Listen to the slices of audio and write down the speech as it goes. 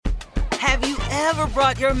Have you ever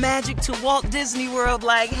brought your magic to Walt Disney World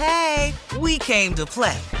like, hey, we came to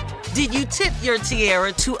play? Did you tip your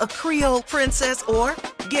tiara to a Creole princess or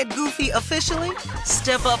get goofy officially?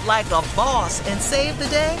 Step up like a boss and save the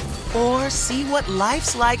day? Or see what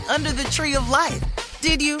life's like under the tree of life?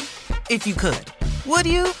 Did you? If you could. Would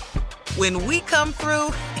you? When we come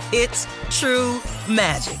through, it's true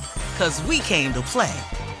magic. 'Cause we came to play.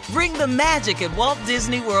 Bring the magic at Walt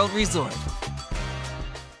Disney World Resort.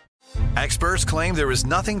 Experts claim there is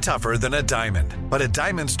nothing tougher than a diamond. But at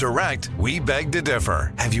Diamonds Direct, we beg to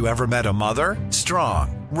differ. Have you ever met a mother?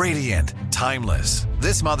 Strong, radiant, timeless.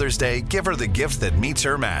 This Mother's Day, give her the gift that meets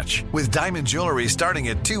her match. With diamond jewelry starting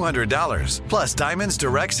at $200. Plus Diamonds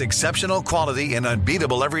Direct's exceptional quality and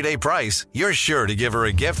unbeatable everyday price, you're sure to give her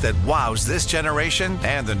a gift that wows this generation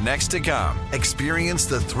and the next to come. Experience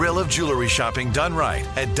the thrill of jewelry shopping done right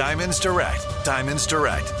at Diamonds Direct. Diamonds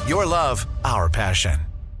Direct. Your love, our passion.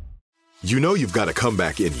 You know you've got a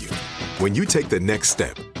comeback in you. When you take the next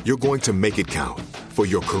step, you're going to make it count. For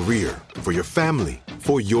your career, for your family,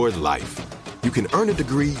 for your life. You can earn a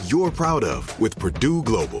degree you're proud of with Purdue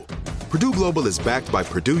Global. Purdue Global is backed by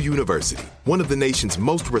Purdue University, one of the nation's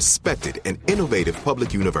most respected and innovative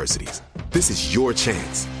public universities. This is your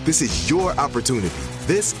chance. This is your opportunity.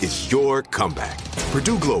 This is your comeback.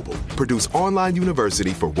 Purdue Global, Purdue's online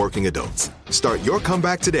university for working adults. Start your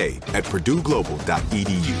comeback today at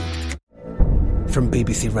purdueglobal.edu. From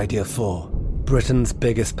BBC Radio 4, Britain's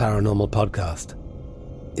biggest paranormal podcast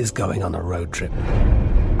is going on a road trip.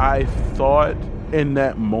 I thought in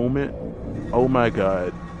that moment, oh my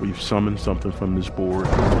God, we've summoned something from this board.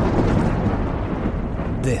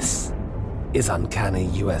 This is Uncanny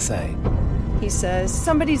USA. He says,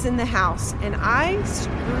 somebody's in the house, and I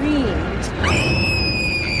screamed.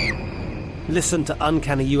 Listen to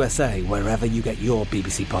Uncanny USA wherever you get your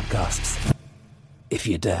BBC podcasts, if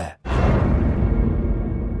you dare.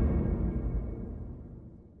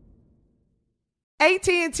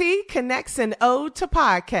 AT&T connects an ode to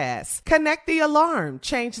podcasts. Connect the alarm.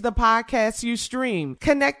 Change the podcast you stream.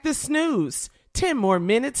 Connect the snooze. 10 more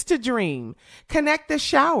minutes to dream. Connect the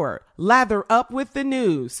shower. Lather up with the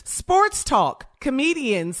news. Sports talk,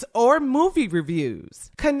 comedians, or movie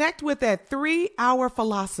reviews. Connect with that 3-hour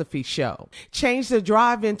philosophy show. Change the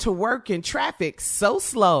drive into work in traffic so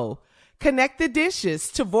slow. Connect the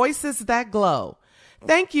dishes to voices that glow.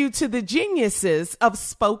 Thank you to the geniuses of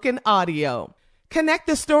spoken audio. Connect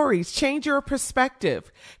the stories, change your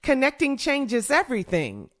perspective. Connecting changes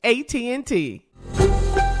everything. AT&T.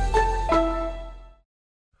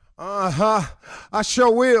 I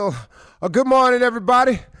sure will. Good morning,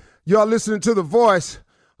 everybody. Y'all listening to The Voice.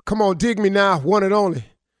 Come on, dig me now, one and only.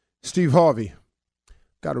 Steve Harvey.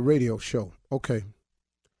 Got a radio show. Okay.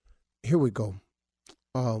 Here we go.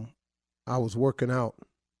 I was working out.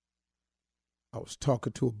 I was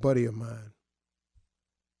talking to a buddy of mine.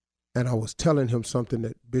 And I was telling him something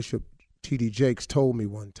that Bishop T.D. Jakes told me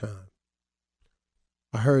one time.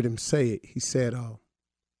 I heard him say it. He said,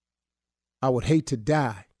 I would hate to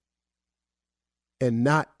die and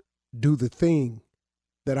not do the thing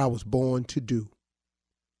that I was born to do.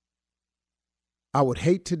 I would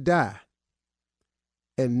hate to die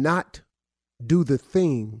and not do the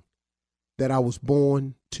thing that I was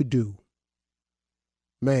born to do.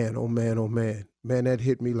 Man, oh man, oh man. Man, that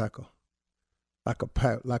hit me like a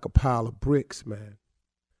pile of bricks, man,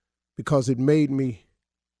 because it made me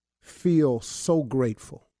feel so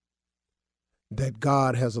grateful that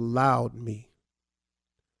God has allowed me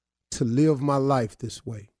to live my life this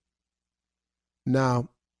way. Now,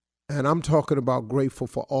 and I'm talking about grateful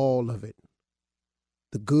for all of it,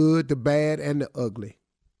 the good, the bad, and the ugly.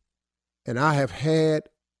 And I have had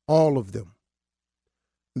all of them.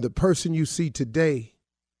 The person you see today,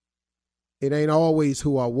 it ain't always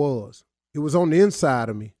who I was. It was on the inside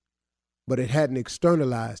of me, but it hadn't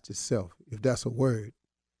externalized itself, if that's a word.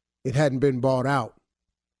 It hadn't been brought out.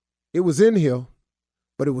 It was in here,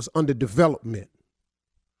 but it was under development.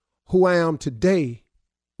 Who I am today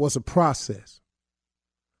was a process.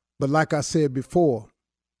 But like I said before,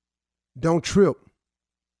 don't trip.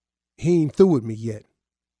 He ain't through with me yet.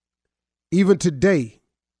 Even today,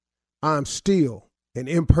 I'm still an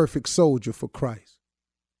imperfect soldier for Christ.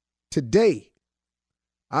 Today,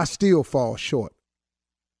 I still fall short,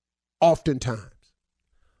 oftentimes.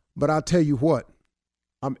 But I'll tell you what,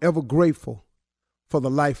 I'm ever grateful for the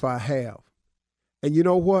life I have. And you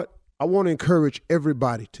know what? I want to encourage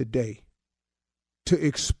everybody today to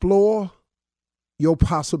explore your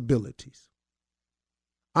possibilities.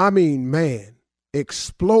 I mean, man,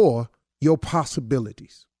 explore your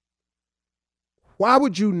possibilities. Why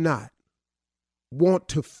would you not want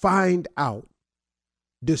to find out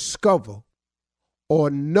discover or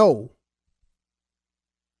know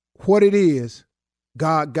what it is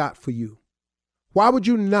God got for you? Why would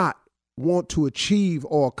you not want to achieve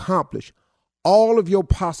or accomplish all of your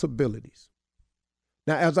possibilities?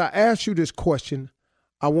 Now, as I ask you this question,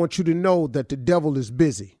 I want you to know that the devil is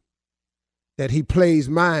busy, that he plays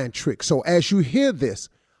mind tricks. So as you hear this,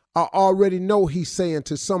 I already know he's saying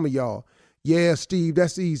to some of y'all, yeah, Steve,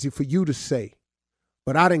 that's easy for you to say,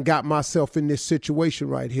 but I done got myself in this situation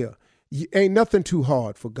right here. Ain't nothing too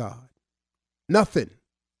hard for God. Nothing.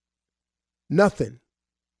 Nothing.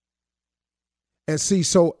 And see,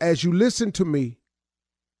 so as you listen to me,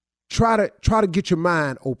 try to get your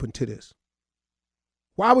mind open to this.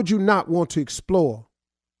 Why would you not want to explore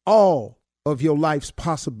all of your life's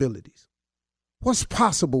possibilities? What's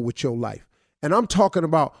possible with your life? And I'm talking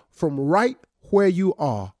about from right where you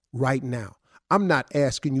are right now. I'm not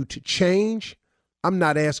asking you to change. I'm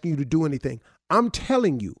not asking you to do anything. I'm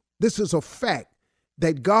telling you, this is a fact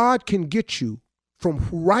that God can get you from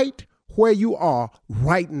right where you are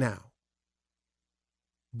right now.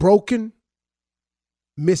 Broken,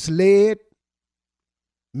 misled,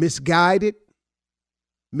 misguided,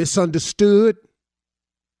 misunderstood,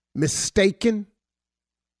 mistaken,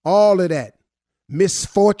 all of that,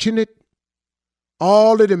 misfortunate,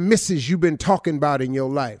 all of the misses you've been talking about in your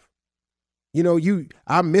life. You know,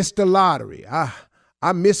 I missed the lottery.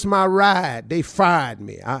 I missed my ride. They fired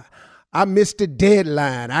me. I missed the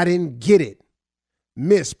deadline. I didn't get it.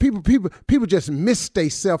 People just miss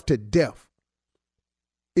themselves to death.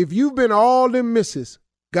 If you've been all them misses,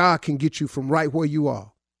 God can get you from right where you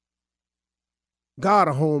are. God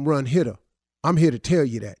a home run hitter. I'm here to tell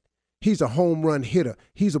you that. He's a home run hitter.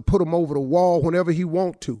 He's a put him over the wall whenever he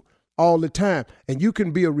want to, all the time. And you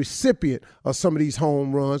can be a recipient of some of these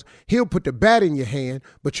home runs. He'll put the bat in your hand,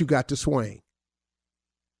 but you got to swing.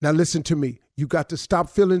 Now listen to me. You got to stop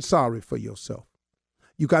feeling sorry for yourself.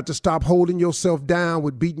 You got to stop holding yourself down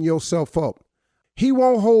with beating yourself up. He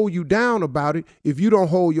won't hold you down about it if you don't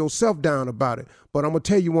hold yourself down about it. But I'm going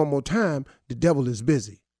to tell you one more time, the devil is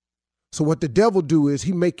busy. So what the devil do is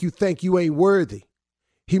he make you think you ain't worthy.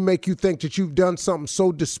 He make you think that you've done something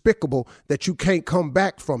so despicable that you can't come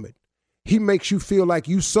back from it. He makes you feel like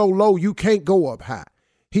you so low you can't go up high.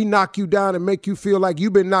 He knock you down and make you feel like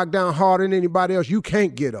you've been knocked down harder than anybody else. You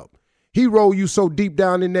can't get up. He roll you so deep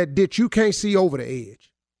down in that ditch you can't see over the edge.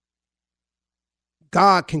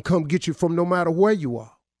 God can come get you from no matter where you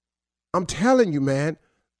are. I'm telling you, man,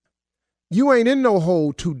 you ain't in no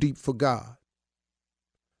hole too deep for God.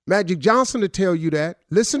 Magic Johnson to tell you that.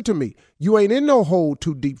 Listen to me. You ain't in no hole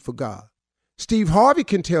too deep for God. Steve Harvey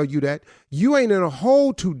can tell you that. You ain't in a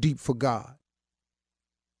hole too deep for God.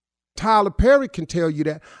 Tyler Perry can tell you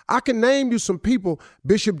that. I can name you some people.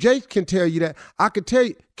 Bishop Jakes can tell you that. I could tell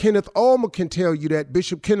you, Kenneth Ulmer can tell you that.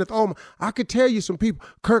 Bishop Kenneth Ulmer. I could tell you some people.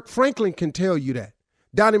 Kirk Franklin can tell you that.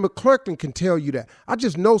 Donnie McClurkin can tell you that. I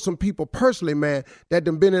just know some people personally, man, that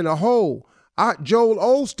done been in a hole. Joel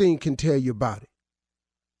Osteen can tell you about it.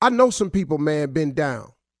 I know some people, man, been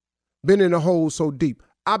down, been in a hole so deep.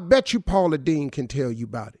 I bet you Paula Dean can tell you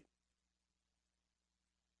about it.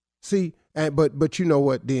 See, but you know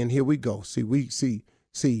what? Then here we go. We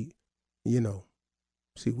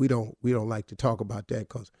don't like to talk about that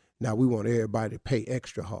because now we want everybody to pay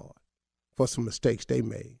extra hard for some mistakes they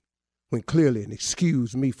made. When clearly, and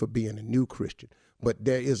excuse me for being a new Christian, but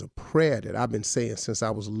there is a prayer that I've been saying since I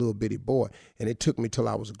was a little bitty boy, and it took me till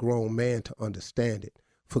I was a grown man to understand it.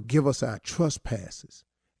 Forgive us our trespasses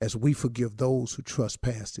as we forgive those who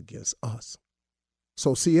trespass against us.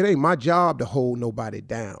 So see, it ain't my job to hold nobody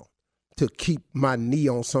down, to keep my knee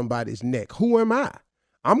on somebody's neck. Who am I?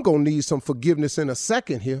 I'm going to need some forgiveness in a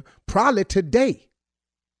second here, probably today.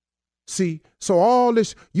 See, so all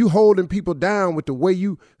this, you holding people down with the way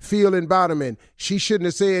you feeling about them, and she shouldn't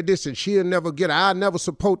have said this, and she'll never get it. I'll never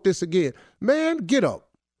support this again. Man, get up.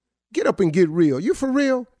 Get up and get real. You for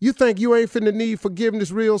real? You think you ain't finna need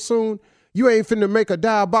forgiveness real soon? You ain't finna make a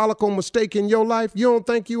diabolical mistake in your life? You don't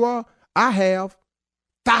think you are? I have.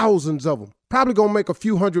 Thousands of them. Probably gonna make a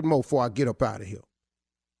few hundred more before I get up out of here.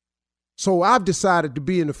 So I've decided to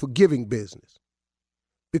be in the forgiving business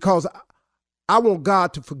because I want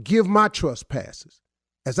God to forgive my trespasses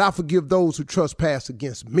as I forgive those who trespass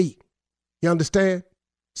against me. You understand?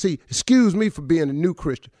 See, excuse me for being a new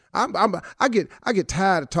Christian. I get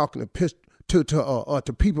tired of talking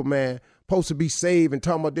to people, man, supposed to be saved and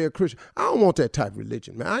talking about they're Christian. I don't want that type of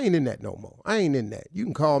religion, man. I ain't in that no more. I ain't in that. You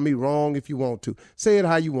can call me wrong if you want to. Say it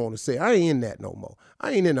how you want to say it. I ain't in that no more.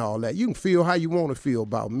 I ain't in all that. You can feel how you want to feel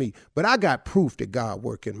about me, but I got proof that God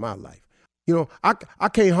work in my life. You know, I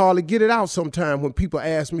can't hardly get it out sometimes when people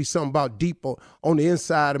ask me something about deep on the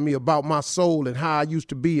inside of me, about my soul and how I used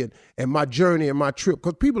to be and my journey and my trip.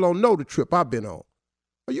 Because people don't know the trip I've been on.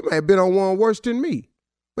 Well, you may have been on one worse than me.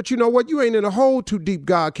 But you know what? You ain't in a hole too deep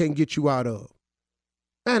God can't get you out of.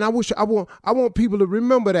 Man, I want people to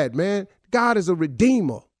remember that, man. God is a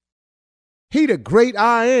redeemer. He the great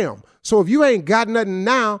I am. So if you ain't got nothing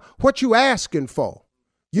now, what you asking for?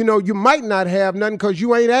 You know, you might not have nothing because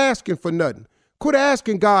you ain't asking for nothing. Quit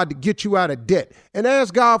asking God to get you out of debt and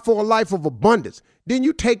ask God for a life of abundance. Then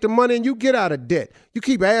you take the money and you get out of debt. You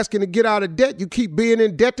keep asking to get out of debt. You keep being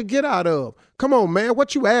in debt to get out of. Come on, man.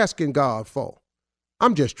 What you asking God for?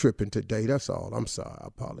 I'm just tripping today. That's all. I'm sorry. I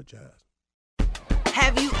apologize.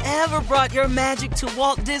 Have you ever brought your magic to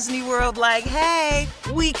Walt Disney World like, hey,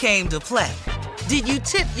 we came to play? Did you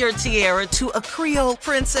tip your tiara to a Creole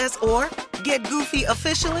princess or get goofy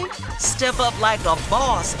officially? Step up like a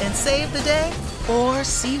boss and save the day? Or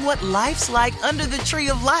see what life's like under the tree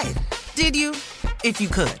of life? Did you? If you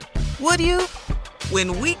could. Would you?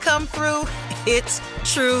 When we come through, it's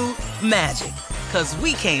true magic. 'Cause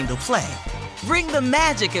we came to play. Bring the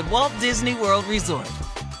magic at Walt Disney World Resort.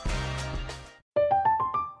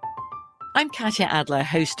 I'm Katya Adler,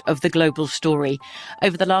 host of The Global Story.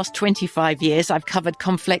 Over the last 25 years, I've covered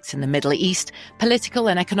conflicts in the Middle East, political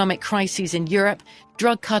and economic crises in Europe,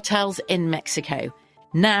 drug cartels in Mexico.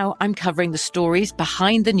 Now I'm covering the stories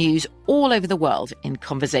behind the news all over the world in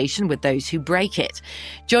conversation with those who break it.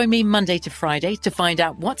 Join me Monday to Friday to find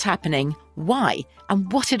out what's happening, why,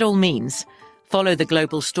 and what it all means. Follow The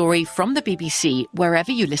Global Story from the BBC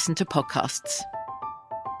wherever you listen to podcasts.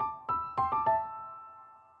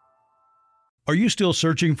 Are you still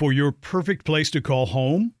searching for your perfect place to call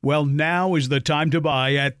home? Well, now is the time to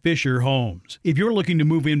buy at Fisher Homes. If you're looking to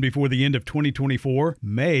move in before the end of 2024,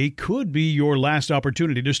 May could be your last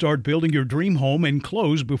opportunity to start building your dream home and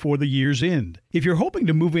close before the year's end. If you're hoping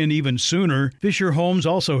to move in even sooner, Fisher Homes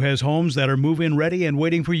also has homes that are move-in ready and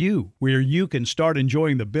waiting for you, where you can start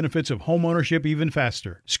enjoying the benefits of homeownership even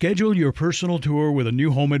faster. Schedule your personal tour with a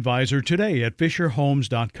new home advisor today at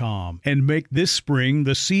FisherHomes.com and make this spring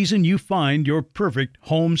the season you find your perfect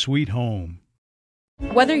home sweet home.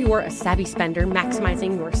 Whether you're a savvy spender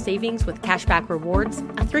maximizing your savings with cashback rewards,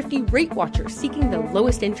 a thrifty rate watcher seeking the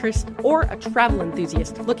lowest interest, or a travel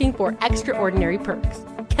enthusiast looking for extraordinary perks,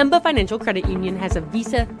 Kemba Financial Credit Union has a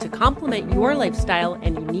visa to complement your lifestyle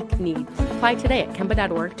and unique needs. Apply today at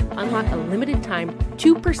Kemba.org to unlock a limited time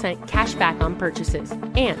 2% cash back on purchases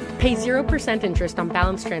and pay 0% interest on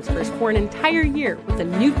balance transfers for an entire year with a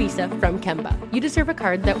new visa from Kemba. You deserve a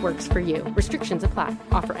card that works for you. Restrictions apply.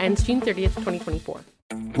 Offer ends June 30th, 2024.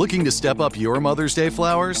 Looking to step up your Mother's Day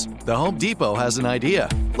flowers? The Home Depot has an idea.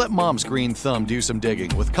 Let Mom's green thumb do some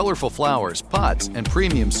digging with colorful flowers, pots, and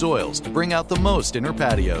premium soils to bring out the most in her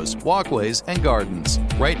patios, walkways, and gardens.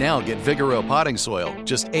 Right now, get Vigoro potting soil,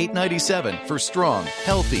 just $8.97 for strong,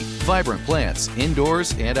 healthy, vibrant plants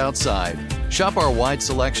indoors and outside. Shop our wide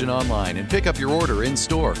selection online and pick up your order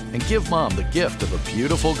in-store and give Mom the gift of a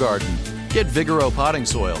beautiful garden. Get Vigoro potting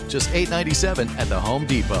soil, just $8.97 at the Home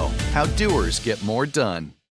Depot. How doers get more done.